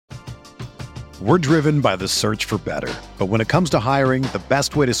We're driven by the search for better. But when it comes to hiring, the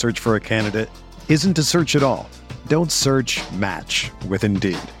best way to search for a candidate isn't to search at all. Don't search, match with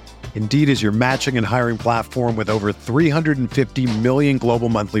Indeed. Indeed is your matching and hiring platform with over 350 million global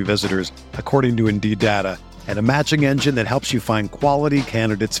monthly visitors, according to Indeed data, and a matching engine that helps you find quality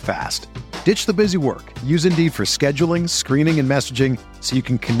candidates fast. Ditch the busy work. Use Indeed for scheduling, screening, and messaging so you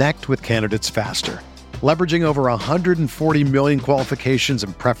can connect with candidates faster. Leveraging over 140 million qualifications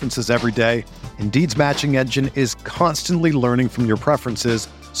and preferences every day, Indeed's matching engine is constantly learning from your preferences,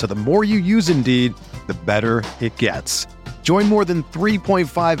 so the more you use Indeed, the better it gets. Join more than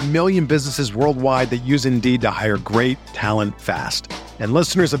 3.5 million businesses worldwide that use Indeed to hire great talent fast. And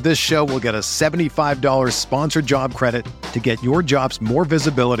listeners of this show will get a $75 sponsored job credit to get your jobs more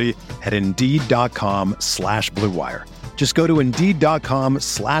visibility at Indeed.com/Blue Wire. Just go to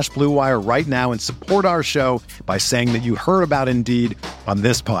Indeed.com/Blue Wire right now and support our show by saying that you heard about Indeed on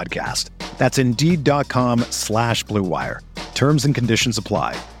this podcast. That's Indeed.com/Blue Wire. Terms and conditions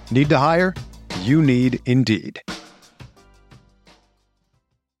apply. Need to hire? You need Indeed.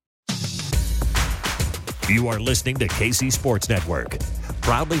 You are listening to KC Sports Network,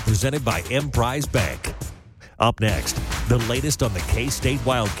 proudly presented by Emprise Bank. Up next, the latest on the K-State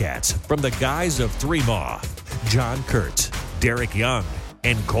Wildcats from the guys of Three Ma, John Kurtz, Derek Young,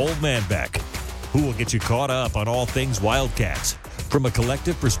 and Cole Manbeck, who will get you caught up on all things Wildcats from a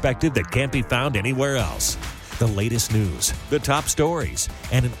collective perspective that can't be found anywhere else. The latest news, the top stories,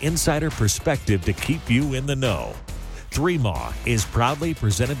 and an insider perspective to keep you in the know. Three Ma is proudly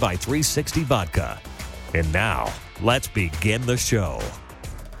presented by 360 Vodka. And now, let's begin the show.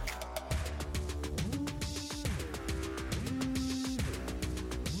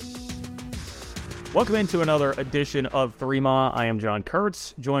 Welcome into another edition of Three Ma. I am John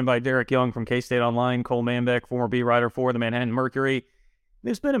Kurtz, joined by Derek Young from K-State Online, Cole Manbeck, former beat writer for the Manhattan Mercury.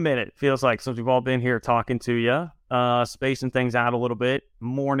 It's been a minute, feels like, since we've all been here talking to you, spacing things out a little bit,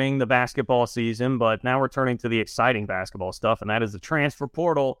 mourning the basketball season, but now we're turning to the exciting basketball stuff, and that is the transfer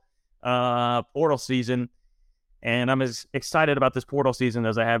portal season. And I'm as excited about this portal season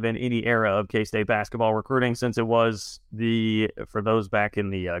as I have in any era of K-State basketball recruiting, since it was for those back in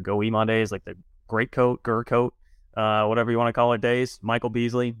the Go Emon days, like the Great Coat, Gur Coat, whatever you want to call it days. Michael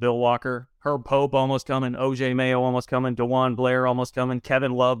Beasley, Bill Walker, Herb Pope almost coming, OJ Mayo almost coming, DeJuan Blair almost coming,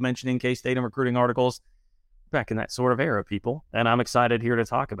 Kevin Love mentioning K-State in recruiting articles. Back in that sort of era, people. And I'm excited here to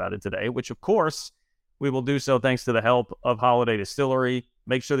talk about it today, which, of course, we will do so thanks to the help of Holiday Distillery.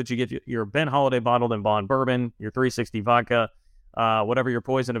 Make sure that you get your Ben Holiday bottled and bond bourbon, your 360 vodka, whatever your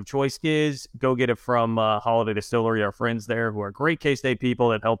poison of choice is. Go get it from Holiday Distillery, our friends there who are great K-State people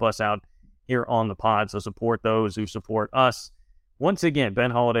that help us out here on the pod. So support those who support us. Once again,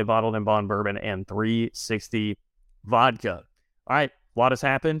 Ben Holiday bottled and bond bourbon and 360 vodka. All right, a lot has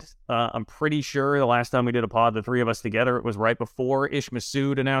happened. I'm pretty sure the last time we did a pod, the three of us together, it was right before Ish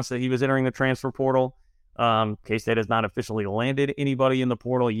Massoud announced that he was entering the transfer portal. K-State has not officially landed anybody in the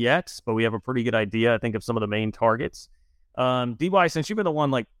portal yet, but we have a pretty good idea, I think, of some of the main targets. DY, since you've been the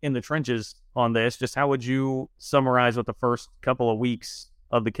one in the trenches on this, just how would you summarize what the first couple of weeks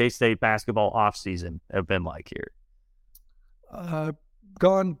of the K-State basketball offseason have been like here?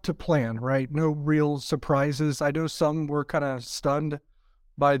 Gone to plan, right? No real surprises. I know some were kind of stunned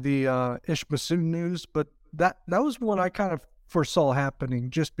by the Ish Massoud news, but that was one I kind of foresaw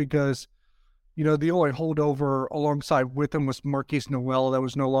happening just because, you know, the only holdover alongside with him was Marquise Noel that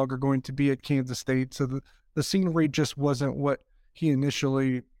was no longer going to be at Kansas State. So the scenery just wasn't what he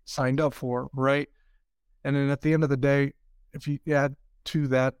initially signed up for, right? And then at the end of the day, if you add to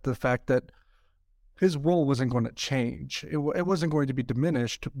that the fact that his role wasn't going to change, it wasn't going to be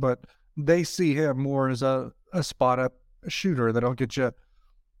diminished, but they see him more as a spot-up shooter that'll get you,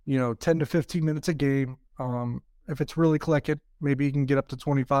 10 to 15 minutes a game. If it's really clicking, maybe he can get up to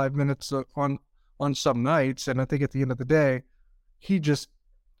 25 minutes on some nights. And I think at the end of the day, he just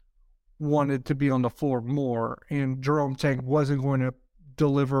wanted to be on the floor more. And Jerome Tang wasn't going to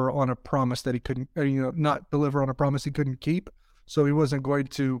deliver on a promise that he couldn't, not deliver on a promise he couldn't keep. So he wasn't going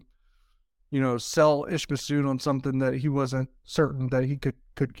to, sell Ish Massoud on something that he wasn't certain that he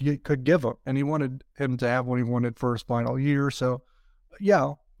could give him. And he wanted him to have what he wanted for his final year. So,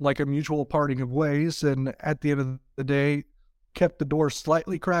 yeah, like a mutual parting of ways. And at the end of the day, kept the door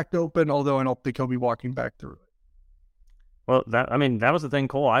slightly cracked open, although I don't think he'll be walking back through it. Well, that was the thing,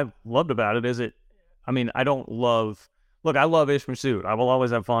 Cole, I loved about it. I love Ish Massoud. I will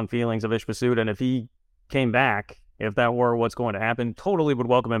always have fond feelings of Ish Massoud. And if he came back, if that were what's going to happen, totally would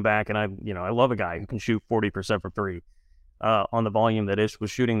welcome him back. And I love a guy who can shoot 40% from three on the volume that Ish was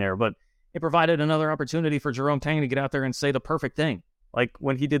shooting there. But it provided another opportunity for Jerome Tang to get out there and say the perfect thing Like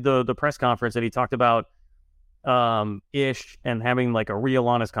when he did the press conference and he talked about Ish and having like a real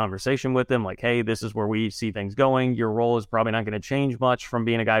honest conversation with him, like, hey, this is where we see things going. Your role is probably not going to change much from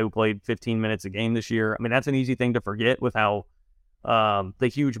being a guy who played 15 minutes a game this year. I mean, that's an easy thing to forget with how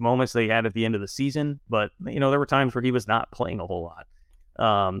the huge moments they had at the end of the season. But, you know, there were times where he was not playing a whole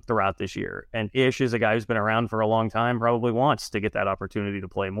lot throughout this year. And Ish is a guy who's been around for a long time, probably wants to get that opportunity to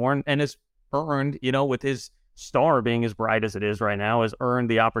play more and has earned, you know, with his star being as bright as it is right now, has earned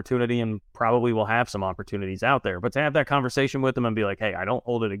the opportunity and probably will have some opportunities out there. But to have that conversation with him and be like, hey, I don't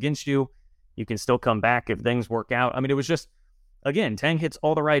hold it against you. You can still come back if things work out. I mean, it was just, again, Tang hits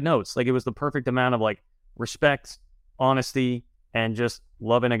all the right notes. Like, it was the perfect amount of like respect, honesty, and just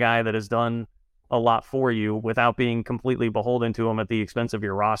loving a guy that has done a lot for you without being completely beholden to him at the expense of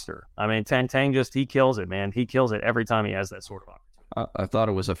your roster. I mean, Tang just, he kills it, man. He kills it every time he has that sort of opportunity. I thought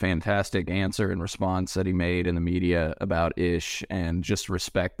it was a fantastic answer and response that he made in the media about Ish, and just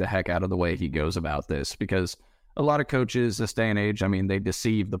respect the heck out of the way he goes about this, because a lot of coaches this day and age, I mean, they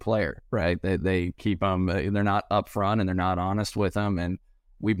deceive the player, right? They keep them, they're not upfront and they're not honest with them. And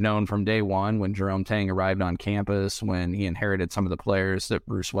we've known from day one when Jerome Tang arrived on campus, when he inherited some of the players that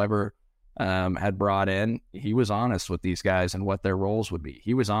Bruce Weber had brought in, he was honest with these guys and what their roles would be.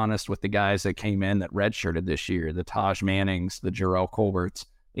 He was honest with the guys that came in that redshirted this year, the Taj Mannings, the Jarrell Colberts,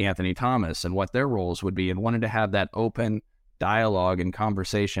 Anthony Thomas, and what their roles would be, and wanted to have that open dialogue and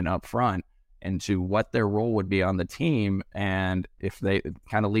conversation up front into what their role would be on the team, and if they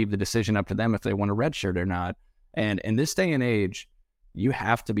kind of leave the decision up to them if they want to redshirt or not. And in this day and age, you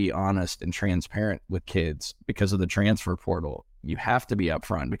have to be honest and transparent with kids because of the transfer portal. You have to be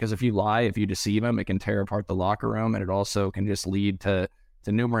upfront, because if you lie, if you deceive them, it can tear apart the locker room, and it also can just lead to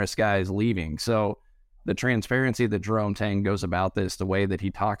numerous guys leaving. So the transparency that Jerome Tang goes about this, the way that he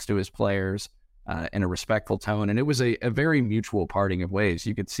talks to his players in a respectful tone, and it was a very mutual parting of ways.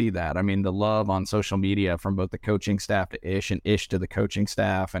 You could see that. I mean, the love on social media from both the coaching staff to Ish and Ish to the coaching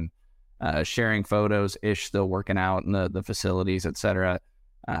staff, and sharing photos, Ish still working out in the facilities, etc.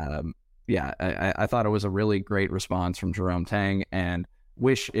 I thought it was a really great response from Jerome Tang, and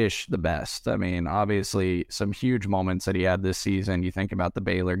wish Ish the best. I mean, obviously, some huge moments that he had this season. You think about the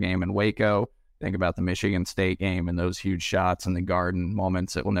Baylor game in Waco, think about the Michigan State game and those huge shots in the Garden,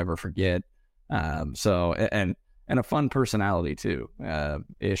 moments that we'll never forget. And a fun personality too.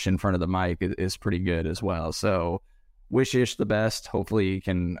 Ish in front of the mic is pretty good as well. So wish Ish the best. Hopefully he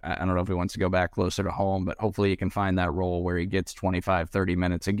can, I don't know if he wants to go back closer to home, but hopefully he can find that role where he gets 25, 30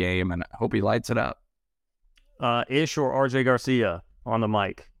 minutes a game, and I hope he lights it up. Ish or RJ Garcia on the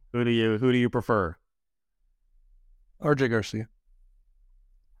mic? Who do you prefer? RJ Garcia.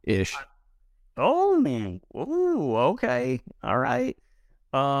 Ish. Oh, man. Ooh, okay. All right.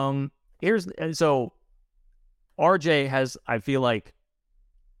 So RJ has, I feel like,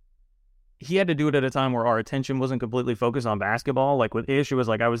 he had to do it at a time where our attention wasn't completely focused on basketball. Like with Ish, it was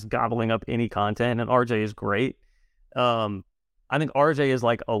like I was gobbling up any content, and RJ is great. I think RJ is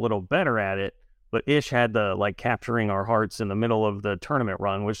like a little better at it, but Ish had the like capturing our hearts in the middle of the tournament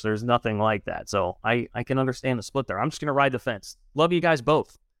run, which there's nothing like that. So I can understand the split there. I'm just going to ride the fence. Love you guys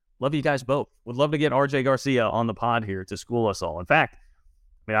both. Would love to get RJ Garcia on the pod here to school us all. In fact,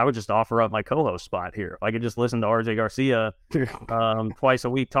 I mean, I would just offer up my co-host spot here. If I could just listen to RJ Garcia twice a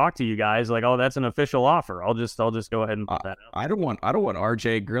week, talk to you guys, like, oh, that's an official offer. I'll just go ahead and put that out. I don't want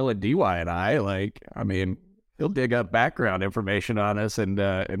RJ grilling DY and I. Like, I mean, he'll dig up background information on us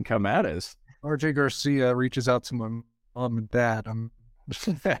and come at us. RJ Garcia reaches out to my mom and dad.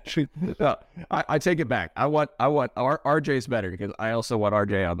 No, I take it back. I want RJ's better, because I also want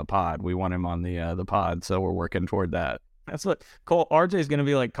RJ on the pod. We want him on the pod, so we're working toward that. That's what Cole RJ's going to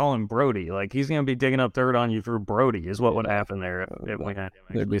be like calling Brody. Like, he's going to be digging up dirt on you through Brody is what would happen there if we had him.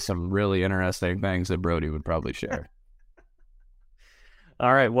 There'd be some really interesting things that Brody would probably share.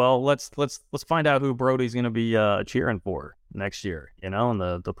 All right, well, let's find out who Brody's going to be cheering for next year, you know, in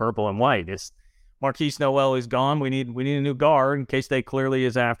the purple and white. It's Marquise Noel is gone. We need a new guard. K-State clearly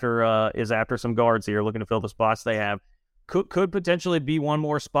is after some guards here, looking to fill the spots they have. Could potentially be one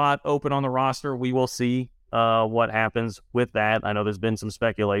more spot open on the roster. We will see what happens with that. I know there's been some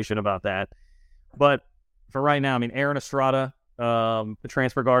speculation about that. But for right now, I mean, Aaron Estrada, the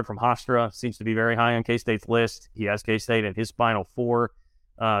transfer guard from Hofstra, seems to be very high on K-State's list. He has K-State in his Final Four.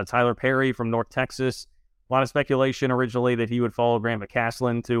 Tyler Perry from North Texas. A lot of speculation originally that he would follow Grant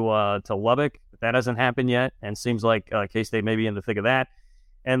McCaslin to Lubbock. That hasn't happened yet, and seems like K-State may be in the thick of that.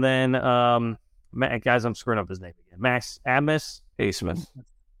 And then, guys, I'm screwing up his name again. Max Abmas?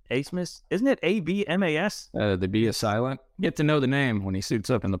 Asmus? Isn't it A-B-M-A-S? The B is silent. Get to know the name when he suits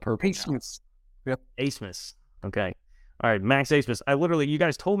up in the purple. Asmus. Yep. Asmus. Okay. All right, Max Abmas. You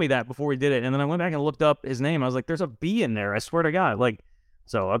guys told me that before we did it, and then I went back and looked up his name. I was like, there's a B in there. I swear to God.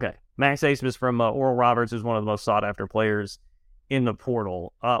 Okay. Max Abmas from Oral Roberts is one of the most sought-after players in the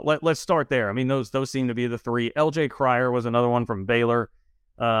portal. Let's start there. I mean, those seem to be the three. LJ Cryer was another one from Baylor,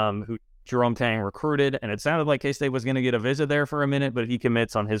 who Jerome Tang recruited, and it sounded like K-State was going to get a visit there for a minute, but he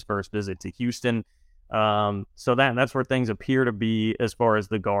commits on his first visit to Houston. So that's where things appear to be as far as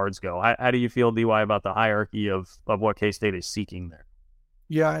the guards go. How do you feel, DY, about the hierarchy of what K-State is seeking there?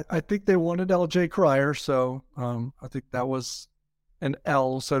 Yeah, I think they wanted LJ Cryer, so I think that was an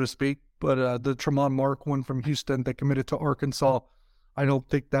L, so to speak. But the Tremont Mark one from Houston that committed to Arkansas, I don't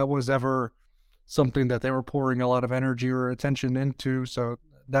think that was ever something that they were pouring a lot of energy or attention into, so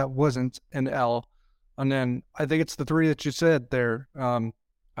that wasn't an L. And then I think it's the three that you said there.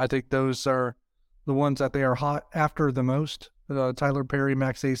 I think those are the ones that they are hot after the most. Tyler Perry,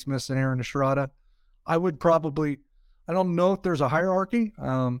 Max Abmas, and Aaron Estrada. I don't know if there's a hierarchy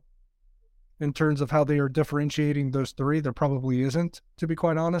in terms of how they are differentiating those three. There probably isn't, to be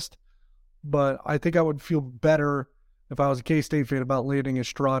quite honest. But I think I would feel better if I was a K-State fan about landing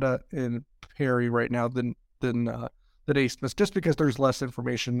Estrada and Perry right now than Abmas, just because there's less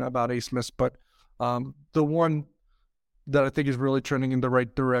information about Abmas. But the one that I think is really trending in the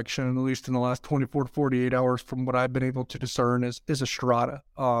right direction, at least in the last 24 to 48 hours from what I've been able to discern, is Estrada.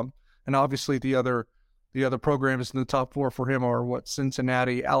 And obviously the other programs in the top four for him are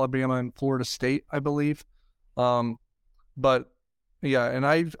Cincinnati, Alabama, and Florida State, I believe. But yeah, and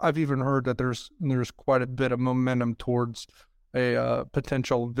I've even heard that there's quite a bit of momentum towards a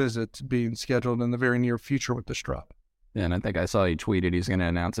potential visit being scheduled in the very near future with Estrada. Yeah, and I think I saw he tweeted he's going to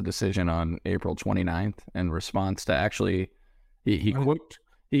announce a decision on April 29th in response to actually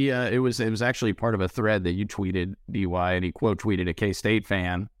it was actually part of a thread that you tweeted, DY, and he quote tweeted a K-State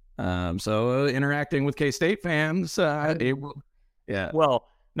fan. So interacting with K-State fans, April. Yeah. Well,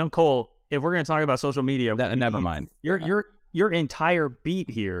 no, Cole, if we're going to talk about social media, never mind. Your entire beat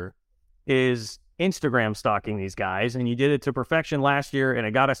here is Instagram stalking these guys, and you did it to perfection last year, and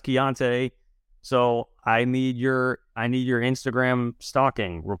it got us Keontae. So I need your Instagram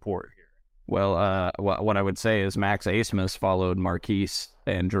stalking report here. Well, what I would say is Max Abmas followed Marquise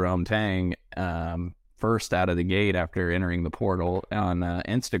and Jerome Tang first out of the gate after entering the portal on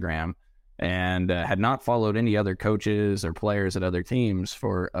Instagram, and had not followed any other coaches or players at other teams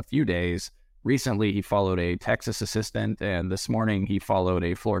for a few days. Recently, he followed a Texas assistant, and this morning he followed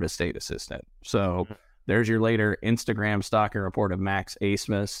a Florida State assistant. So there's your later Instagram stalking report of Max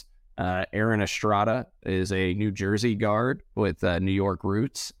Abmas. Aaron Estrada is a New Jersey guard with New York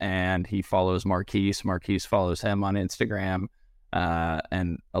roots, and he follows Marquise. Marquise follows him on Instagram,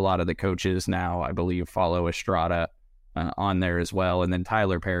 and a lot of the coaches now, I believe, follow Estrada on there as well. And then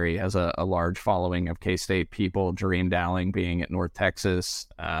Tyler Perry has a large following of K-State people, Jareem Dowling being at North Texas,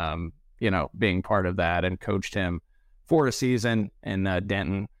 being part of that, and coached him for a season in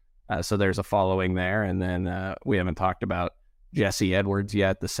Denton. So there's a following there. And then we haven't talked about Jesse Edwards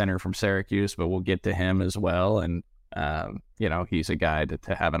yet, the center from Syracuse, but we'll get to him as well. And, he's a guy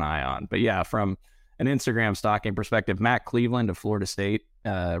to have an eye on. But yeah, from an Instagram stalking perspective, Matt Cleveland of Florida State,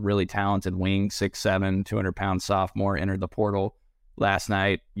 really talented wing, 6'7", 200-pound sophomore, entered the portal last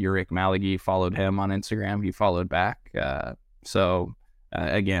night. Uric Malagi followed him on Instagram. He followed back.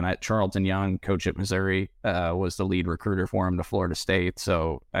 Again, at Charlton Young, coach at Missouri, was the lead recruiter for him to Florida State.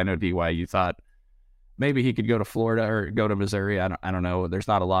 So I know, DY, you thought maybe he could go to Florida or go to Missouri. I don't know. There's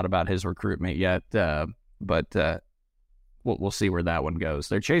not a lot about his recruitment yet, but we'll see where that one goes.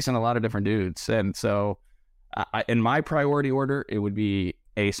 They're chasing a lot of different dudes. And so in my priority order, it would be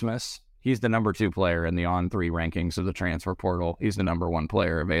Abmas. He's the number 2 player in the On3 rankings of the transfer portal. He's the number 1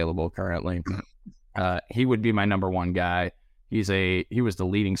 player available currently. He would be my number 1 guy. He was the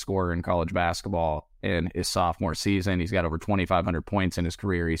leading scorer in college basketball in his sophomore season. He's got over 2,500 points in his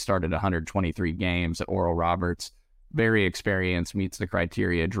career. He started 123 games at Oral Roberts. Very experienced, meets the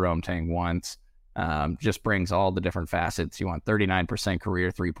criteria Jerome Tang wants. Just brings all the different facets. You want 39%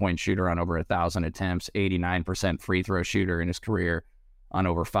 career three-point shooter on over 1,000 attempts, 89% free throw shooter in his career on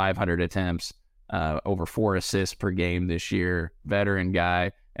over 500 attempts, over 4 assists per game this year. Veteran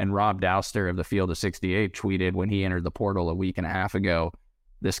guy. And Rob Douster of the Field of 68 tweeted when he entered the portal a week and a half ago,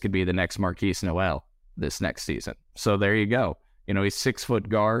 this could be the next Marquise Noel this next season. So there you go. He's 6-foot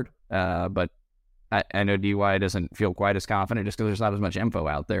guard, but I know DY doesn't feel quite as confident just because there's not as much info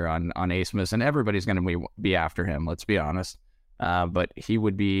out there on Abmas, and everybody's going to be after him, let's be honest. But he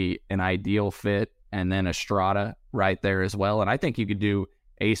would be an ideal fit, and then Estrada right there as well. And I think you could do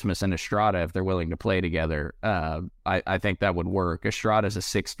Abmas and Estrada if they're willing to play together. I think that would work. Estrada's a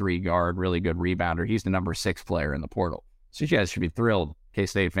 6'3" guard, really good rebounder. He's the number 6 player in the portal. So you guys should be thrilled,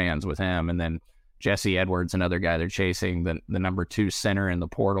 K-State fans, with him. And then Jesse Edwards, another guy they're chasing, the number 2 center in the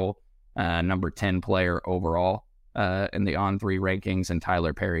portal, number 10 player overall in the On3 rankings, and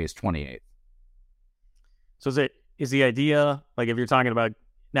Tyler Perry is 28th. So is the idea, like if you're talking about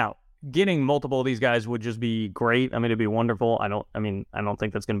now, getting multiple of these guys would just be great. I mean, it'd be wonderful. I don't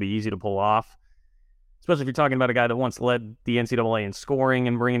think that's going to be easy to pull off, especially if you're talking about a guy that once led the NCAA in scoring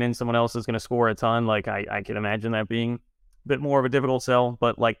and bringing in someone else that's going to score a ton. Like I can imagine that being a bit more of a difficult sell,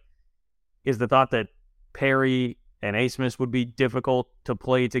 but like, is the thought that Perry and Abmas would be difficult to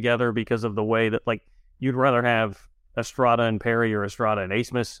play together because of the way that, like, you'd rather have Estrada and Perry or Estrada and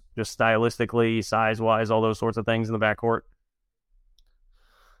Abmas, just stylistically, size-wise, all those sorts of things in the backcourt?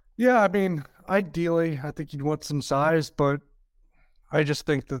 Yeah, I mean, ideally, I think you'd want some size, but I just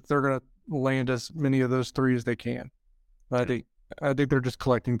think that they're going to land as many of those three as they can. I think they're just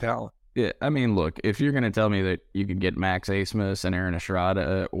collecting talent. Yeah, I mean, look, if you're going to tell me that you could get Max Abmas and Aaron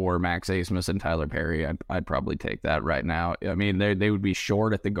Estrada or Max Abmas and Tyler Perry, I'd probably take that right now. I mean, they would be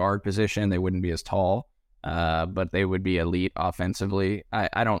short at the guard position. They wouldn't be as tall, but they would be elite offensively.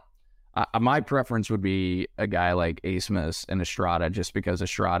 My preference would be a guy like Abmas and Estrada, just because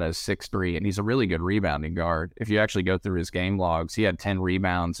Estrada is 6'3", and he's a really good rebounding guard. If you actually go through his game logs, he had 10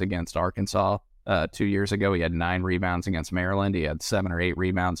 rebounds against Arkansas 2 years ago. He had 9 rebounds against Maryland. He had 7 or 8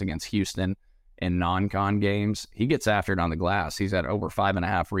 rebounds against Houston in non-con games. He gets after it on the glass. He's at over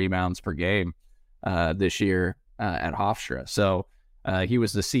 5.5 rebounds per game this year at Hofstra. So he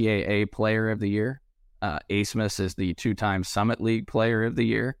was the CAA Player of the Year. Abmas is the 2-time Summit League Player of the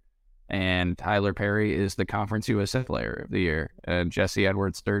Year. And Tyler Perry is the Conference USA Player of the Year. And Jesse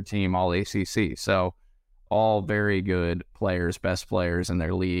Edwards, 3rd team All-ACC. So all very good players, best players in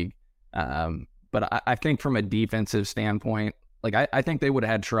their league. But I think from a defensive standpoint, like I think they would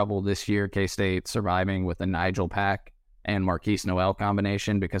have had trouble this year, K-State, surviving with the Nigel Pack and Marquise Noel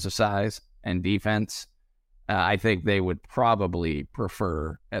combination because of size and defense. I think they would probably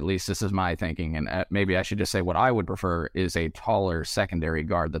prefer, at least this is my thinking, and maybe I should just say what I would prefer is a taller secondary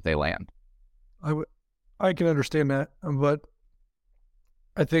guard that they land. I can understand that, but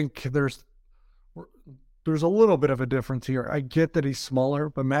I think there's a little bit of a difference here. I get that he's smaller,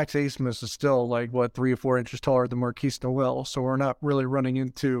 but Max Abmas is still 3 or 4 inches taller than Marquise Noel, so we're not really running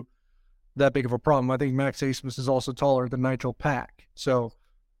into that big of a problem. I think Max Abmas is also taller than Nigel Pack, so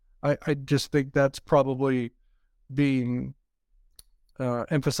I just think that's probably being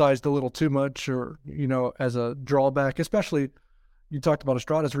emphasized a little too much, or as a drawback. Especially, you talked about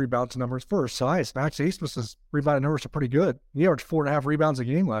Estrada's rebounds numbers. For size, Max Abmas's rebound numbers are pretty good. He averaged 4.5 rebounds a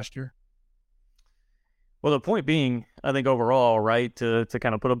game last year. Well, the point being, I think overall, right, to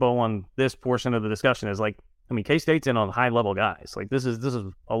kind of put a bow on this portion of the discussion is K-State's in on high-level guys. This is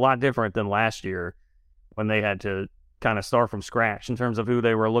a lot different than last year when they had to kind of start from scratch in terms of who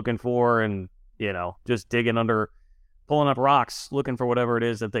they were looking for and, just digging under, pulling up rocks, looking for whatever it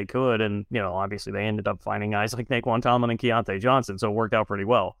is that they could. And, obviously they ended up finding guys like Naquan Tomlin and Keontae Johnson, so it worked out pretty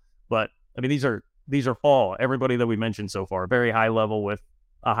well. But, these are all, everybody that we mentioned so far, very high level with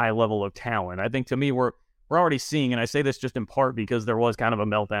a high level of talent. I think to me, we're already seeing, and I say this just in part because there was kind of a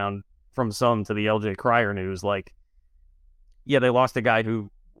meltdown from some to the LJ Cryer news. They lost a guy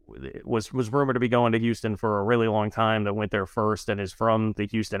who was rumored to be going to Houston for a really long time, that went there first and is from the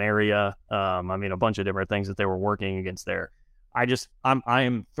Houston area. A bunch of different things that they were working against there. I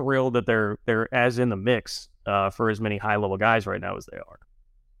am thrilled that they're as in the mix for as many high level guys right now as they are.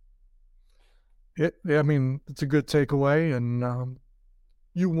 It's a good takeaway, and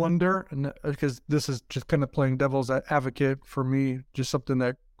you wonder, and because this is just kind of playing devil's advocate for me, just something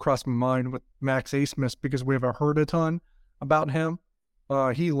that crossed my mind with Max Abmas, because we haven't heard a ton about him.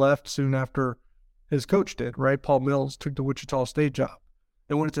 He left soon after his coach did, right? Paul Mills took the Wichita State job.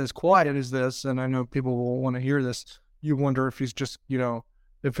 And when it's as quiet as this, and I know people will want to hear this, you wonder if he's just,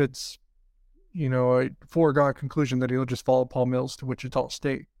 if it's, a foregone conclusion that he'll just follow Paul Mills to Wichita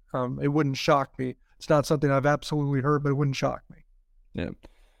State. It wouldn't shock me. It's not something I've absolutely heard, but it wouldn't shock me. Yeah.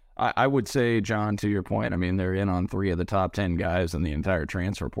 I would say, John, to your point, they're in on 3 of the top 10 guys in the entire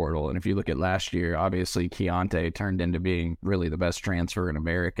transfer portal. And if you look at last year, obviously Keontae turned into being really the best transfer in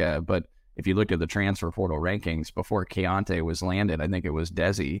America. But if you look at the transfer portal rankings, before Keontae was landed, I think it was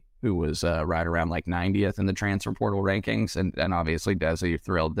Desi who was right around 90th in the transfer portal rankings. And obviously Desi,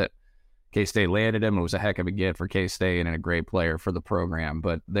 thrilled that K-State landed him. It was a heck of a get for K-State and a great player for the program.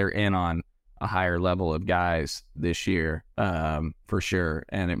 But they're in on a higher level of guys this year, for sure.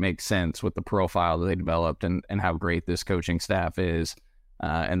 And it makes sense with the profile that they developed and how great this coaching staff is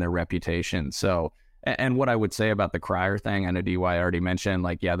and their reputation. So, and what I would say about the Cryer thing, I know DY already mentioned,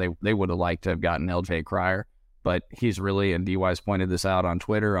 they would have liked to have gotten LJ Cryer. but he's really, and DY's pointed this out on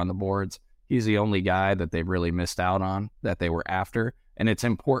Twitter, on the boards, he's the only guy that they've really missed out on, that they were after. And it's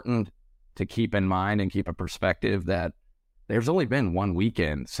important to keep in mind and keep a perspective that there's only been one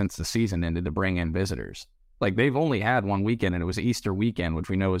weekend since the season ended to bring in visitors. Like, they've only had one weekend, and it was Easter weekend, which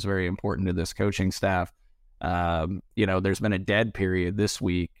we know is very important to this coaching staff. There's been a dead period this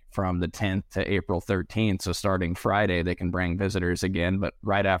week from the 10th to April 13th. So starting Friday, they can bring visitors again. But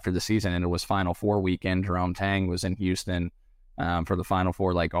right after the season, and it was Final Four weekend, Jerome Tang was in Houston for the Final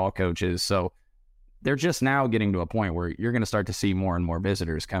Four, like all coaches. So they're just now getting to a point where you're going to start to see more and more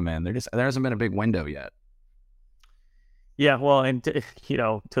visitors come in. There hasn't been a big window yet. Yeah, well, and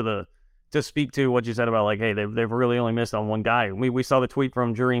to speak to what you said about, like, hey, they've really only missed on one guy. We saw the tweet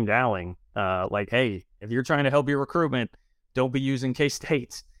from Jareem Dowling, like, hey, if you're trying to help your recruitment, don't be using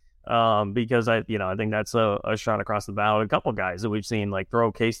K-State, because I think that's a shot across the bow. A couple guys that we've seen, like,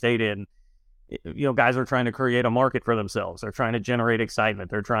 throw K-State in. Guys are trying to create a market for themselves. They're trying to generate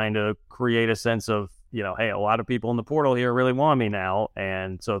excitement. They're trying to create a sense of, hey, a lot of people in the portal here really want me now.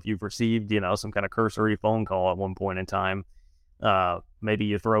 And so if you've received, some kind of cursory phone call at one point in time, maybe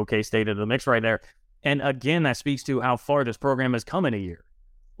you throw K-State into the mix right there. And again, that speaks to how far this program has come in a year.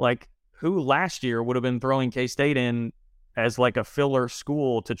 Like, who last year would have been throwing K-State in as like a filler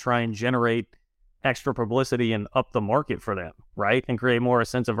school to try and generate extra publicity and up the market for them, right? And create more a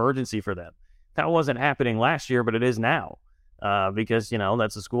sense of urgency for them. That wasn't happening last year, but it is now, because,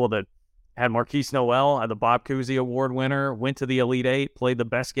 that's a school that had Marquise Noel, had the Bob Cousy Award winner, went to the Elite Eight, played the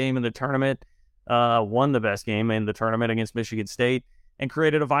best game in the tournament, won the best game in the tournament against Michigan State, and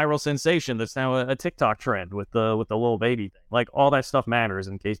created a viral sensation that's now a TikTok trend with the little baby thing. Like, all that stuff matters,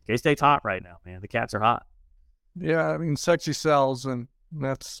 and K-State's hot right now, man. The Cats are hot. Yeah, I mean, sexy sells, and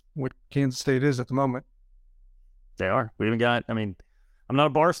that's what Kansas State is at the moment. They are. We even got, I'm not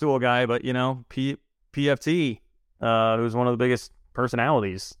a Barstool guy, but, PFT, who's one of the biggest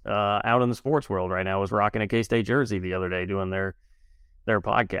personalities out in the sports world right now, was rocking a K-State jersey the other day doing their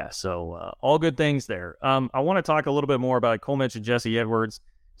podcast. So all good things there. I want to talk a little bit more about, Cole mentioned Jesse Edwards.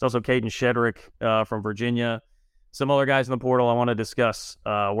 It's also Caden Shedrick from Virginia. Some other guys in the portal. I want to discuss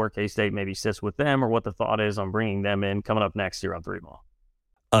where K-State maybe sits with them, or what the thought is on bringing them in, coming up next year on 3 Mile.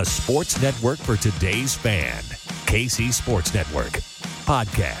 A sports network for today's fan. KC Sports Network.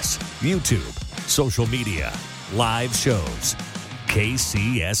 Podcasts, YouTube, social media, live shows.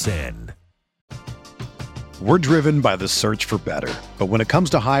 KCSN. We're driven by the search for better. But when it comes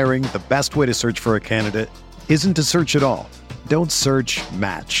to hiring, the best way to search for a candidate isn't to search at all. Don't search,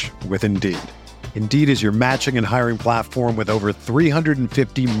 match with Indeed. Indeed is your matching and hiring platform with over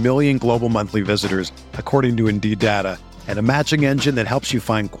 350 million global monthly visitors, according to Indeed data, and a matching engine that helps you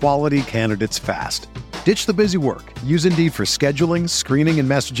find quality candidates fast. Ditch the busy work. Use Indeed for scheduling, screening, and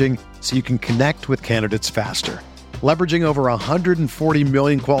messaging so you can connect with candidates faster. Leveraging over 140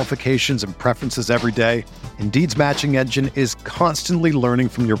 million qualifications and preferences every day, Indeed's matching engine is constantly learning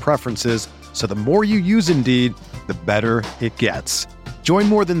from your preferences, so the more you use Indeed, the better it gets. Join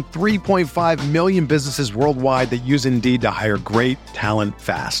more than 3.5 million businesses worldwide that use Indeed to hire great talent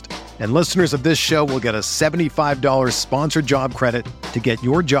fast. And listeners of this show will get a $75 sponsored job credit to get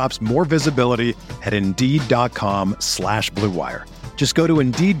your jobs more visibility at Indeed.com/Blue Wire. Just go to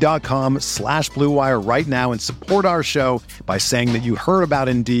Indeed.com/Blue Wire right now and support our show by saying that you heard about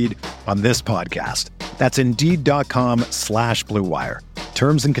Indeed on this podcast. That's Indeed.com/Blue Wire.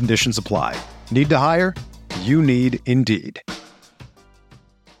 Terms and conditions apply. Need to hire? You need Indeed.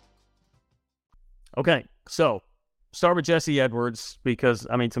 Okay, so start with Jesse Edwards, because,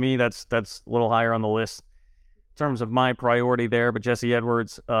 to me, that's a little higher on the list in terms of my priority there. But Jesse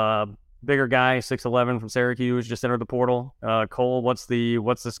Edwards, bigger guy, 6'11", from Syracuse, just entered the portal. Cole, what's the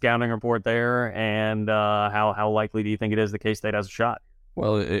scouting report there, and how likely do you think it is that K-State has a shot?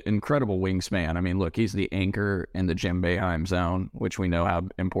 Well, incredible wingspan. Look, he's the anchor in the Jim Boeheim zone, which we know how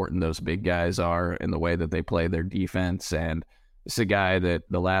important those big guys are in the way that they play their defense. And this is a guy that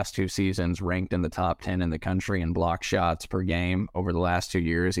the last 2 seasons ranked in the top 10 in the country in block shots per game. Over the last 2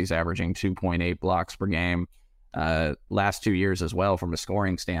 years, he's averaging 2.8 blocks per game. Last 2 years as well, from a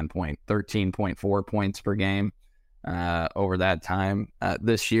scoring standpoint, 13.4 points per game over that time.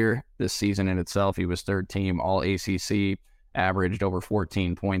 This season in itself, he was third team All ACC, averaged over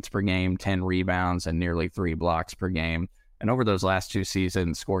 14 points per game, 10 rebounds, and nearly 3 blocks per game. And over those last 2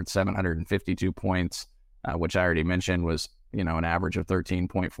 seasons, scored 752 points, which I already mentioned was an average of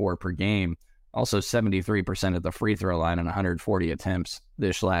 13.4 per game. Also 73% at the free throw line and 140 attempts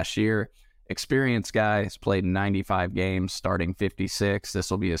this last year. Experienced guy, has played in 95 games, starting 56.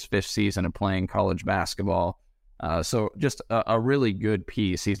 This will be his 5th season of playing college basketball. So just a really good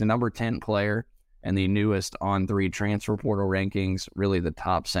piece. He's the number 10 player and the newest On3 transfer portal rankings, really the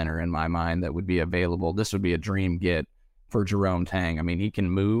top center in my mind that would be available. This would be a dream get for Jerome Tang. I mean, he can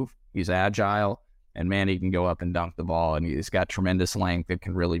move, he's agile, and man, he can go up and dunk the ball, and he's got tremendous length that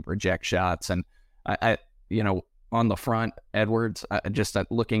can really project shots. And I on the front, Edwards, just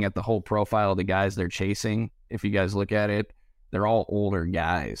looking at the whole profile of the guys they're chasing, if you guys look at it, they're all older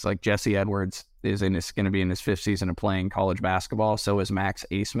guys. Like Jesse Edwards is going to be in his 5th season of playing college basketball. So is Max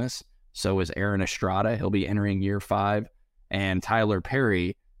Abmas. So is Aaron Estrada. He'll be entering year 5. And Tyler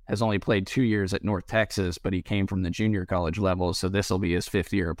Perry has only played 2 years at North Texas, but he came from the junior college level. So this will be his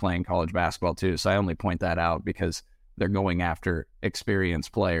 5th year of playing college basketball too. So I only point that out because they're going after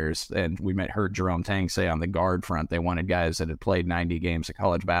experienced players. And we heard Jerome Tang say on the guard front, they wanted guys that had played 90 games of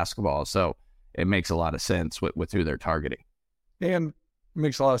college basketball. So it makes a lot of sense with who they're targeting. And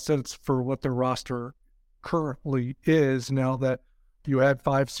makes a lot of sense for what their roster currently is now that you had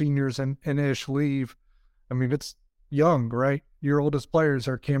 5 seniors and Ish leave. I mean, it's young, right? Your oldest players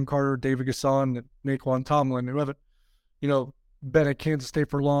are Cam Carter, David Gasson, and Naquan Tomlin, who haven't, been at Kansas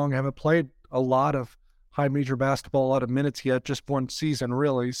State for long, haven't played a lot of high major basketball, a lot of minutes yet, just one season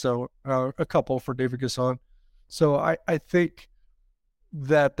really. So a couple for David Gasson. So I think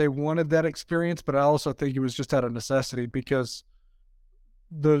that they wanted that experience, but I also think it was just out of necessity because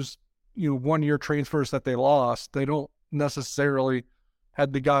those 1-year transfers that they lost, they don't necessarily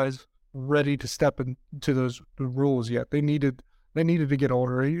had the guys ready to step into those rules yet. They needed to get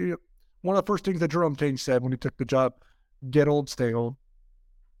older. One of the first things that Jerome Tang said when he took the job, get old, stay old.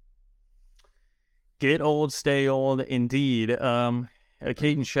 Get old, stay old, indeed. Caden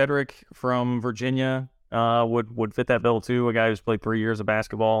Shedrick from Virginia would fit that bill too. A guy who's played 3 years of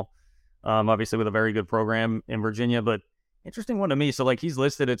basketball, obviously with a very good program in Virginia. But interesting one to me. So he's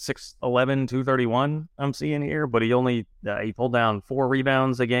listed at 6'11", 231. I'm seeing here, but he pulled down 4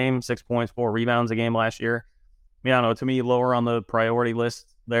 rebounds a game, 6 points, 4 rebounds a game last year. I mean, I don't know. To me, lower on the priority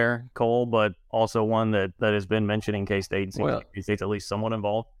list there, Cole, but also one that has been mentioning K-State. K-State's at least somewhat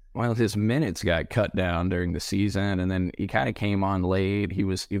involved. Well, his minutes got cut down during the season, and then he kind of came on late. He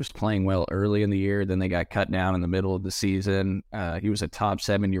was playing well early in the year, then they got cut down in the middle of the season. He was a top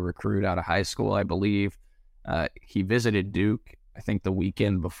 7-year recruit out of high school, I believe. He visited Duke, I think, the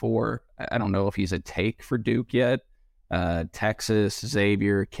weekend before. I don't know if he's a take for Duke yet. Texas,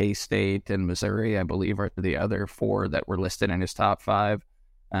 Xavier, K-State, and Missouri, I believe, are the other 4 that were listed in his top 5.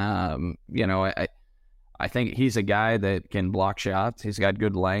 I think he's a guy that can block shots. He's got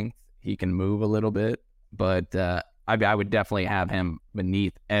good length. He can move a little bit, but I would definitely have him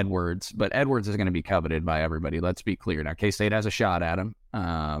beneath Edwards. But Edwards is going to be coveted by everybody. Let's be clear. Now, K-State has a shot at him.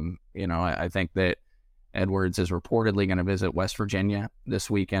 I think that Edwards is reportedly going to visit West Virginia this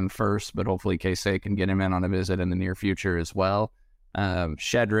weekend first, but hopefully K-State can get him in on a visit in the near future as well.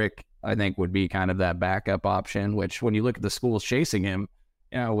 Shedrick, I think, would be kind of that backup option, which when you look at the schools chasing him,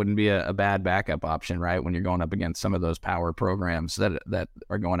 wouldn't be a bad backup option, right? When you're going up against some of those power programs that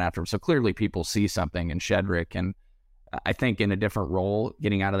are going after him. So clearly people see something in Shedrick, and I think in a different role,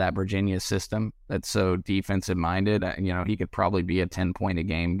 getting out of that Virginia system that's so defensive minded, he could probably be a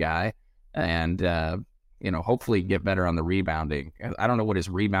 10-point-a-game guy and, hopefully get better on the rebounding. I don't know what his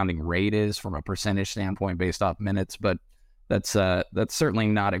rebounding rate is from a percentage standpoint based off minutes, but that's certainly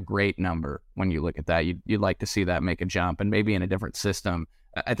not a great number when you look at that. You'd like to see that make a jump, and maybe in a different system.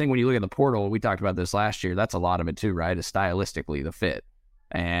 I think when you look at the portal, we talked about this last year, that's a lot of it too, right? Is stylistically the fit.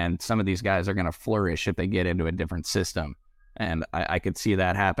 And some of these guys are going to flourish if they get into a different system. And I could see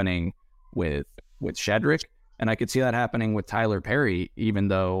that happening with Shedrick, and I could see that happening with Tyler Perry, even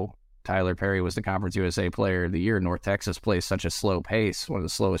though Tyler Perry was the Conference USA Player of the Year. North Texas plays such a slow pace, one of the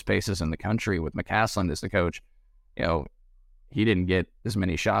slowest paces in the country with McCasland as the coach. He didn't get as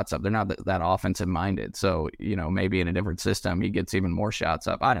many shots up. They're not that offensive minded. So, maybe in a different system, he gets even more shots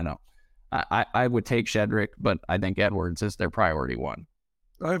up. I don't know. I would take Shedrick, but I think Edwards is their priority one.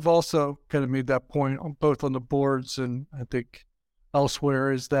 I've also kind of made that point both on the boards and I think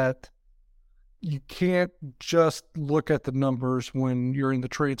elsewhere, is that you can't just look at the numbers when you're in the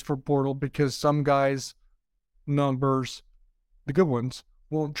transfer portal, because some guys' numbers, the good ones,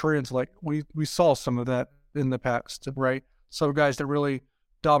 won't translate. We saw some of that in the past, right? Some guys that really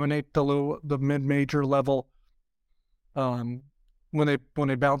dominate the mid-major level, when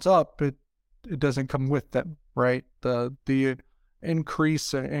they bounce up, it doesn't come with them, right? The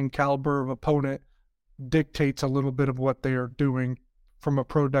increase in caliber of opponent dictates a little bit of what they are doing from a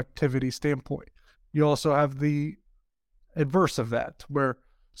productivity standpoint. You also have the adverse of that, where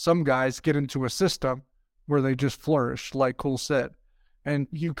some guys get into a system where they just flourish, like Cole said. And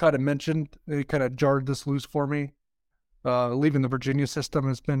you kind of mentioned, it kind of jarred this loose for me. Leaving the Virginia system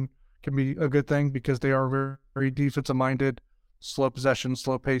has been can be a good thing because they are very, very defensive-minded, slow possession,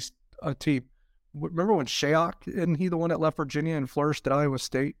 slow-paced team. Remember when Shayok, isn't he the one that left Virginia and flourished at Iowa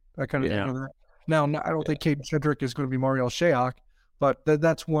State? I kind of remember that. Now, I don't think Caden Shedrick is going to be Mariel Shayok, but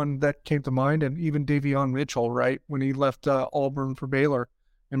that's one that came to mind. And even Davion Mitchell, right, when he left Auburn for Baylor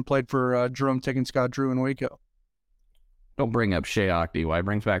and played for Jerome Scott Drew in Waco. Don't bring up Shayok, DY.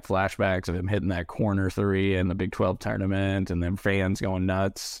 Brings back flashbacks of him hitting that corner three in the Big 12 tournament and then fans going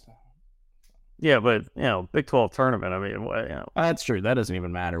nuts. Yeah, but, Big 12 tournament, I mean, That's true. That doesn't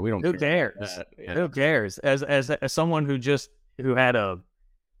even matter. We don't Who cares? Who cares? As someone who had a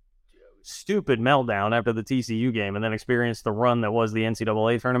stupid meltdown after the TCU game and then experienced the run that was the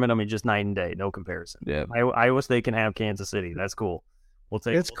NCAA tournament, I mean, just night and day, no comparison. Yeah. Iowa State can have Kansas City. That's cool.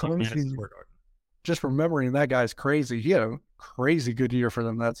 It's crazy. Just remembering that guy's crazy. He had a crazy good year for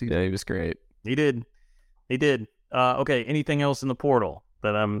them that season. Yeah, he was great. He did. Okay, anything else in the portal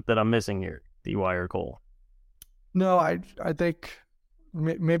that I'm missing here, DY or Cole? No, I think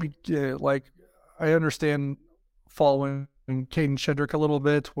maybe I understand following Caden Shedrick a little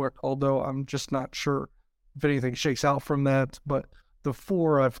bit, although I'm just not sure if anything shakes out from that. But the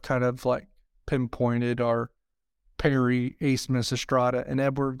four I've kind of pinpointed are Perry, Asmus, Estrada, and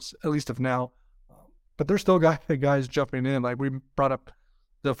Edwards, at least of now. But there's still guys jumping in. Like we brought up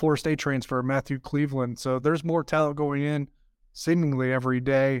the Florida State transfer, Matthew Cleveland. So there's more talent going in seemingly every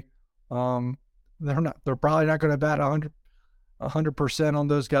day. They're probably not going to bat 100% on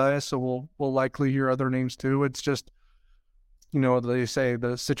those guys. So we'll likely hear other names too. It's just, they say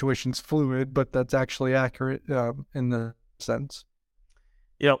the situation's fluid, but that's actually accurate in the sense.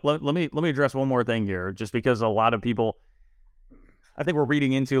 Let me address one more thing here, just because a lot of people, I think we're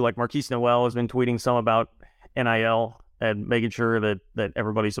reading into, like Marquise Noel has been tweeting some about NIL and making sure that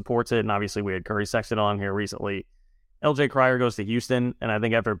everybody supports it. And obviously we had Curry Sexton on here recently. LJ Cryer goes to Houston. And I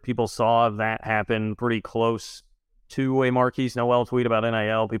think after people saw that happen pretty close to a Marquise Noel tweet about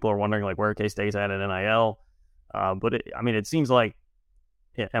NIL, people are wondering where K-State's at in NIL. But it seems like,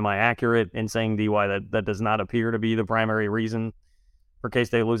 am I accurate in saying, DY, that does not appear to be the primary reason for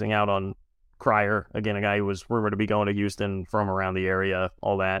K-State losing out on Cryer? Again, a guy who was rumored to be going to Houston from around the area,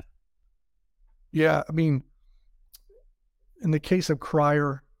 all that. Yeah, I mean, in the case of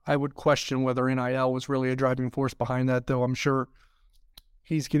Cryer, I would question whether NIL was really a driving force behind that, though I'm sure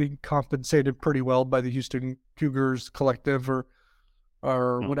he's getting compensated pretty well by the Houston Cougars collective or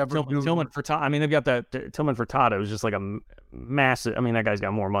whatever. Tillman Furtado. I mean, they've got that Tillman Furtado is just like a massive. I mean, that guy's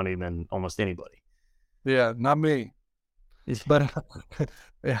got more money than almost anybody. Yeah, not me. But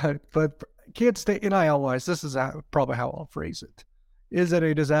but Kansas State NIL wise, this is probably how I'll phrase it. Is it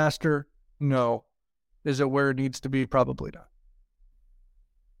a disaster? No. Is it where it needs to be? Probably not.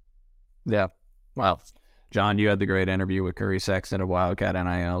 Yeah. Well, John, you had the great interview with Curry Sexton of Wildcat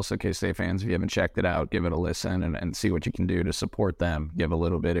NIL. So K-State fans, if you haven't checked it out, give it a listen and see what you can do to support them. Give a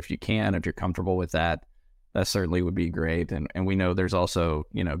little bit if you can, if you're comfortable with that. That certainly would be great. And we know there's also,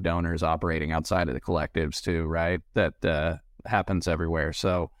 donors operating outside of the collectives too, right? That happens everywhere.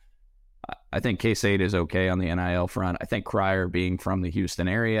 So I think K-State is okay on the NIL front. I think Cryer being from the Houston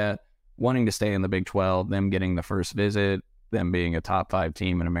area, wanting to stay in the Big 12, them getting the first visit, them being a top 5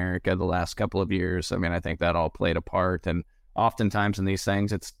 team in America the last couple of years. I mean, I think that all played a part. And oftentimes in these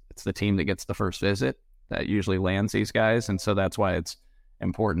things, it's the team that gets the first visit that usually lands these guys. And so that's why it's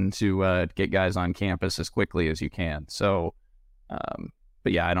important to get guys on campus as quickly as you can. So,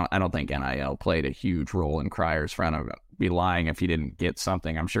 but yeah, I don't think NIL played a huge role in Cryer's front. I'd be lying if he didn't get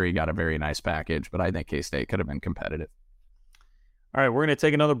something. I'm sure he got a very nice package, but I think K-State could have been competitive. All right, we're going to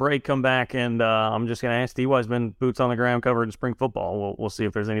take another break, come back, and I'm just going to ask DY's been boots on the ground covering spring football. We'll see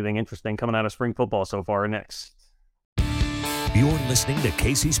if there's anything interesting coming out of spring football so far next. You're listening to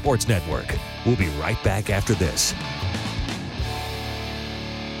KC Sports Network. We'll be right back after this.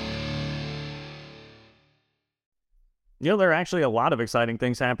 There are actually a lot of exciting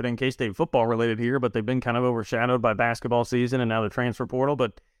things happening K-State football related here, but they've been kind of overshadowed by basketball season and now the transfer portal.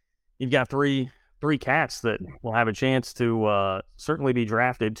 But you've got three cats that will have a chance to certainly be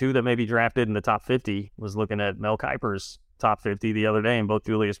drafted. 2 that may be drafted in the top 50. Was looking at Mel Kiper's top 50 the other day, and both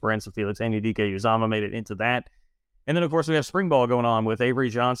Julius Brents and Felix Anudike Uzama made it into that. And then, of course, we have spring ball going on with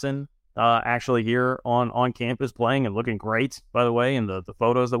Avery Johnson actually here on campus playing and looking great, by the way, in the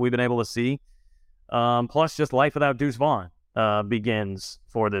photos that we've been able to see. Plus, just life without Deuce Vaughn begins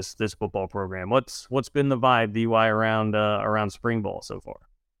for this football program. What's been the vibe, DY, around spring ball so far?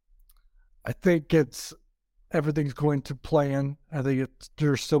 I think everything's going to plan. I think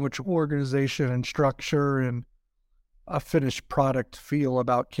there's so much organization and structure and a finished product feel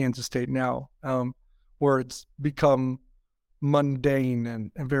about Kansas State now, where it's become mundane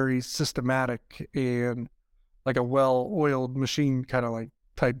and very systematic and like a well-oiled machine kind of like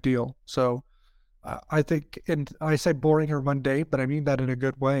type deal. So I think, and I say boring or mundane, but I mean that in a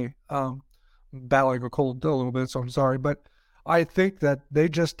good way. Battling a cold a little bit, so I'm sorry, but I think that they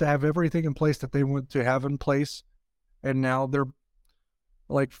just have everything in place that they want to have in place, and now they're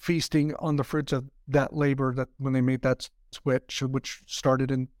like feasting on the fruits of that labor that when they made that switch, which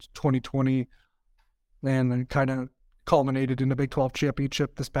started in 2020 and then kind of culminated in the Big 12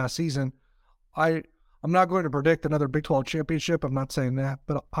 championship this past season. I'm not going to predict another Big 12 championship. I'm not saying that,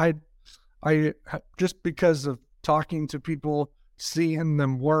 but I just because of talking to people, seeing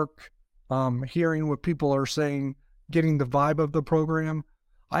them work, hearing what people are saying, getting the vibe of the program,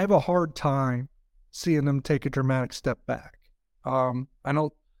 I have a hard time seeing them take a dramatic step back.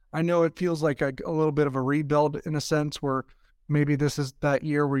 I know it feels like a little bit of a rebuild in a sense where maybe this is that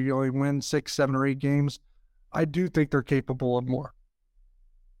year where you only win 6, 7, or 8 games. I do think they're capable of more.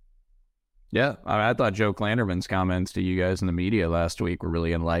 Yeah, I thought Joe Klanderman's comments to you guys in the media last week were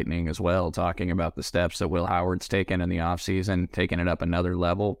really enlightening as well, talking about the steps that Will Howard's taken in the offseason, taking it up another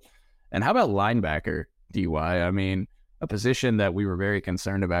level. And how about linebacker, DY? I mean, a position that we were very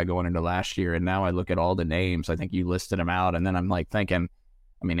concerned about going into last year, and now I look at all the names. I think you listed them out, and then I'm like thinking,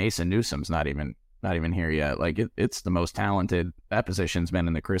 I mean, Asa Newsom's not even here yet. Like, it's the most talented that position's been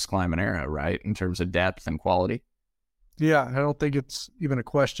in the Chris Kleiman era, right, in terms of depth and quality. Yeah, I don't think it's even a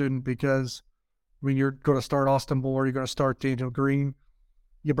question because, I mean, you're going to start Austin Moore, you're going to start Daniel Green.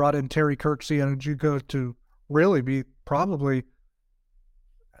 You brought in Terry Kirksey and Juco to really be probably,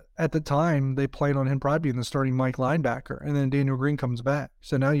 at the time, they played on him probably being the starting Mike linebacker, and then Daniel Green comes back.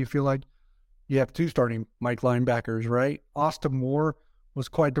 So now you feel like you have 2 starting Mike linebackers, right? Austin Moore was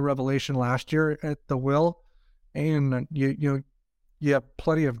quite the revelation last year at the Will, and you have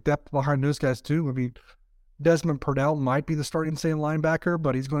plenty of depth behind those guys too. I mean, Desmond Purnell might be the starting insane linebacker,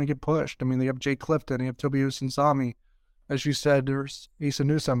 but he's going to get pushed. I mean, they have Jake Clifton, they have Toby Usinsami. As you said, there's Asa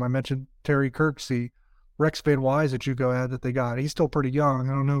Newsome. I mentioned Terry Kirksey. Rex Van Wise at JUCO had that they got. He's still pretty young.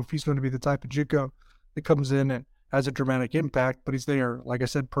 I don't know if he's going to be the type of JUCO that comes in and has a dramatic impact, but he's there. Like I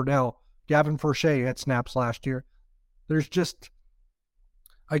said, Purnell. Gavin Forche had snaps last year. There's just,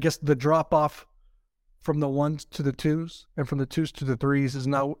 I guess, the drop-off from the 1s to the 2s and from the 2s to the 3s is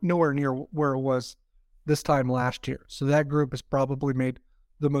nowhere near where it was this time last year. So that group has probably made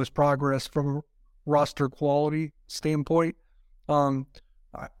the most progress from a roster quality standpoint. I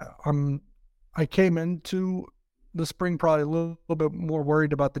came into the spring probably a little bit more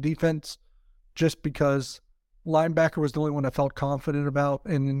worried about the defense just because linebacker was the only one I felt confident about,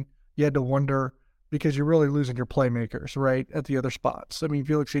 and you had to wonder because you're really losing your playmakers, right, at the other spots. I mean,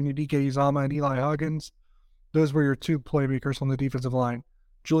 Felix Anudike-Uzomah and Eli Huggins, those were your 2 playmakers on the defensive line.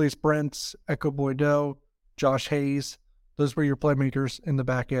 Julius Brents, Echo Boydo, Josh Hayes, those were your playmakers in the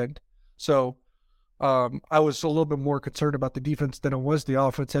back end. So I was a little bit more concerned about the defense than it was the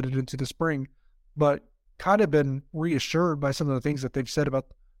offense headed into the spring, but kind of been reassured by some of the things that they've said about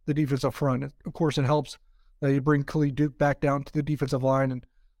the defensive front. Of course, it helps that you bring Khalid Duke back down to the defensive line, and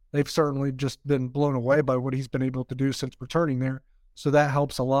they've certainly just been blown away by what he's been able to do since returning there. So that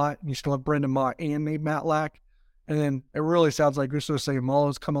helps a lot. And you still have Brendan Mott and Nate Matlack. And then it really sounds like Gusto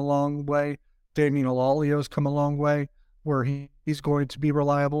Sayamalo's come a long way. Damian Alalio's come a long way where he's going to be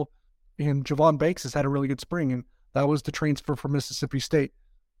reliable. And Javon Banks has had a really good spring, and that was the transfer from Mississippi State.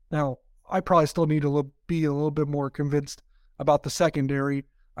 Now, I probably still need to be a little bit more convinced about the secondary.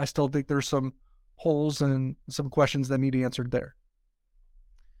 I still think there's some holes and some questions that need answered there.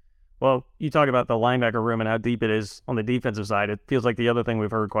 Well, you talk about the linebacker room and how deep it is on the defensive side. It feels like the other thing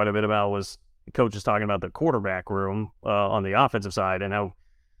we've heard quite a bit about was coaches talking about the quarterback room on the offensive side and how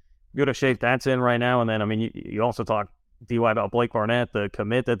good a shape that's in right now. And then, I mean, you also talk, DY, about Blake Barnett, the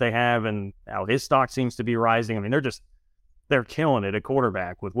commit that they have and how his stock seems to be rising. I mean, they're killing it at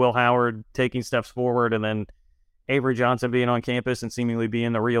quarterback with Will Howard taking steps forward and then Avery Johnson being on campus and seemingly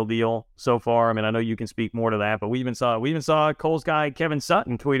being the real deal so far. I mean, I know you can speak more to that, but we even saw Cole's guy Kevin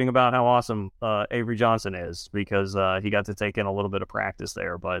Sutton tweeting about how awesome Avery Johnson is because he got to take in a little bit of practice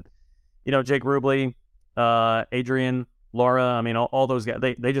there. But, you know, Jake Rubley, Adrian, Laura, I mean, all those guys,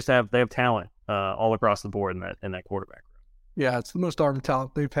 they have talent all across the board in that quarterback room. Yeah, it's the most arm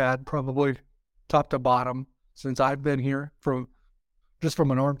talent they've had probably top to bottom since I've been here from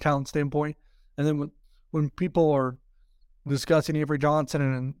an arm talent standpoint. And then when people are discussing Avery Johnson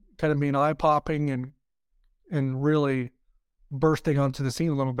and kind of being eye-popping and really bursting onto the scene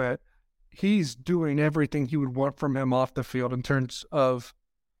a little bit, he's doing everything you would want from him off the field in terms of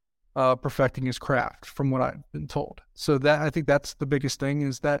perfecting his craft, from what I've been told. So I think that's the biggest thing,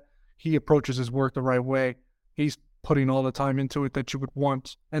 is that he approaches his work the right way. He's putting all the time into it that you would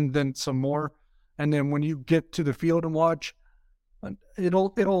want, and then some more. And then when you get to the field and watch,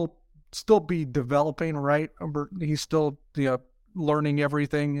 it'll still be developing, right? He's still learning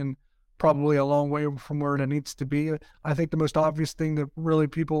everything, and probably a long way from where it needs to be. I think the most obvious thing that really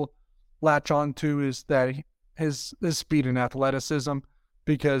people latch on to is that his speed and athleticism,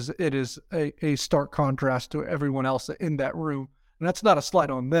 because it is a stark contrast to everyone else in that room. And that's not a slight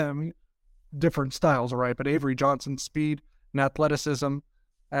on them. Different styles, right? But Avery Johnson's speed and athleticism,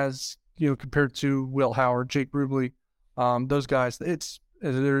 as compared to Will Howard, Jake Rubley, those guys,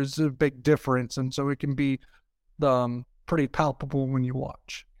 there's a big difference, and so it can be pretty palpable when you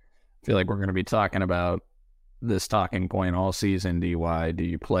watch. I feel like we're going to be talking about this talking point all season, DY. Do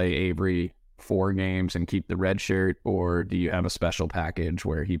you play Avery 4 games and keep the red shirt, or do you have a special package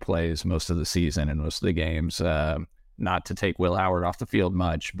where he plays most of the season and most of the games? Not to take Will Howard off the field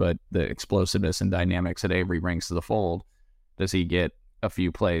much, but the explosiveness and dynamics that Avery brings to the fold, does he get a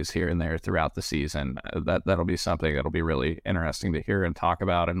few plays here and there throughout the season? That'll be something that'll be really interesting to hear and talk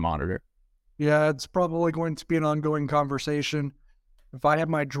about and monitor. Yeah, it's probably going to be an ongoing conversation. If I had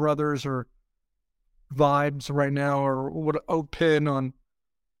my druthers or vibes right now, or would open on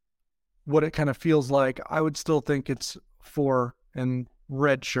what it kind of feels like, I would still think it's 4 and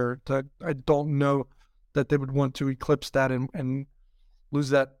red shirt. I don't know that they would want to eclipse that and lose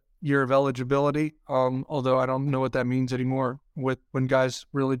that year of eligibility. Although I don't know what that means anymore when guys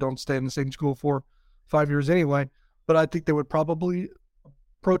really don't stay in the same school for 5 years anyway. But I think they would probably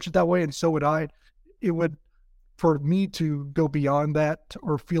approach it that way, and so would I. It would, for me to go beyond that,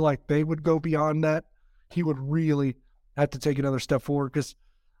 or feel like they would go beyond that, he would really have to take another step forward, because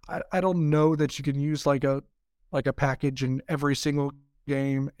I don't know that you can use like a package in every single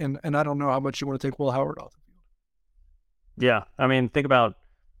game, and I don't know how much you want to take Will Howard off the field. Yeah, I mean, think about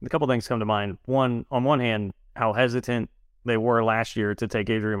a couple things come to mind. On one hand, how hesitant they were last year to take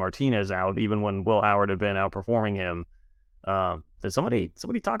Adrian Martinez out, even when Will Howard had been outperforming him. Did somebody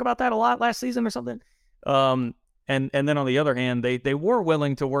talk about that a lot last season or something? And then on the other hand, they were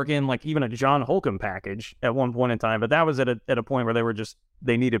willing to work in like even a John Holcomb package at one point in time, but that was at a point where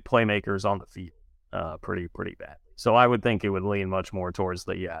they needed playmakers on the field pretty badly. So I would think it would lean much more towards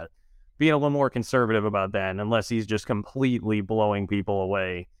being a little more conservative about that, and unless he's just completely blowing people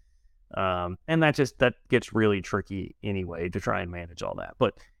away. And that gets really tricky anyway to try and manage all that.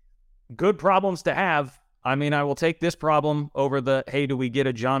 But good problems to have. I mean, I will take this problem over hey, do we get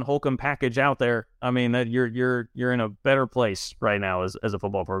a John Holcomb package out there? I mean, that you're in a better place right now as a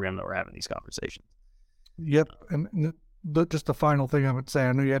football program that we're having these conversations. Yep. And just the final thing I would say,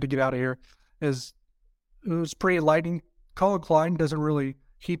 I know you had to get out of here, is it was pretty enlightening. Colin Klein doesn't really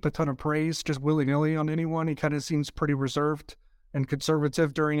heap a ton of praise just willy-nilly on anyone. He kind of seems pretty reserved and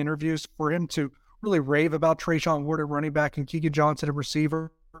conservative during interviews. For him to really rave about Trayshawn Ward at running back and Keegan Johnson at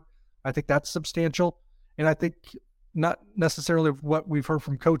receiver, I think that's substantial. And I think not necessarily what we've heard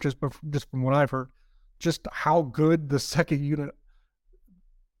from coaches, but just from what I've heard, just how good the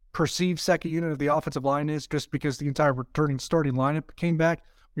perceived second unit of the offensive line is, just because the entire returning starting lineup came back.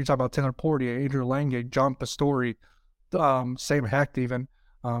 You're talking about Tanner Portier, Adrian Lange, John Pastore, Sam Hecht even.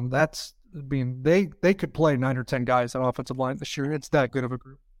 They could play 9 or 10 guys on offensive line this year. It's that good of a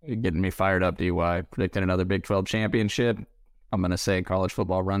group. You're getting me fired up, DY. Predicting another Big 12 championship. I'm going to say college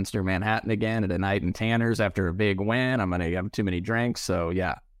football runs through Manhattan again at a night in Tanner's after a big win. I'm going to have too many drinks. So,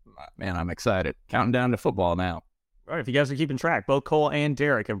 yeah, man, I'm excited. Counting down to football now. All right, if you guys are keeping track, both Cole and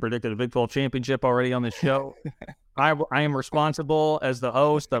Derek have predicted a Big 12 championship already on this show. I am responsible as the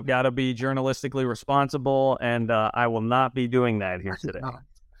host. I've got to be journalistically responsible, and I will not be doing that here today.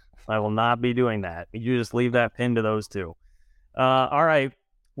 I will not be doing that. You just leave that pin to those two. All right.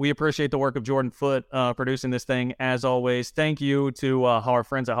 We appreciate the work of Jordan Foote producing this thing, as always. Thank you to our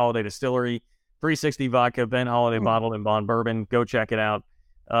friends at Holiday Distillery. 360 Vodka, Ben Holiday Bottled in Bond Bourbon. Go check it out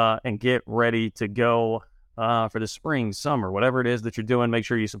and get ready to go for the spring, summer, whatever it is that you're doing. Make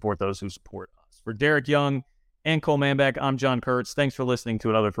sure you support those who support us. For Derek Young and Cole Manbeck, I'm John Kurtz. Thanks for listening to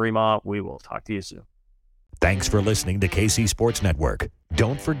another 3Ma. We will talk to you soon. Thanks for listening to KC Sports Network.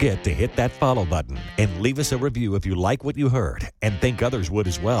 Don't forget to hit that follow button and leave us a review if you like what you heard and think others would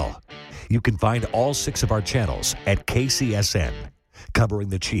as well. You can find all 6 of our channels at KCSN, covering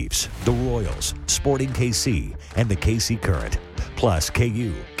the Chiefs, the Royals, Sporting KC, and the KC Current, plus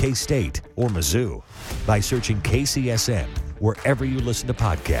KU, K-State, or Mizzou by searching KCSN wherever you listen to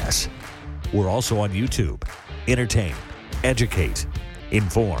podcasts. We're also on YouTube. Entertain, educate,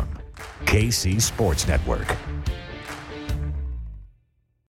 inform. KC Sports Network.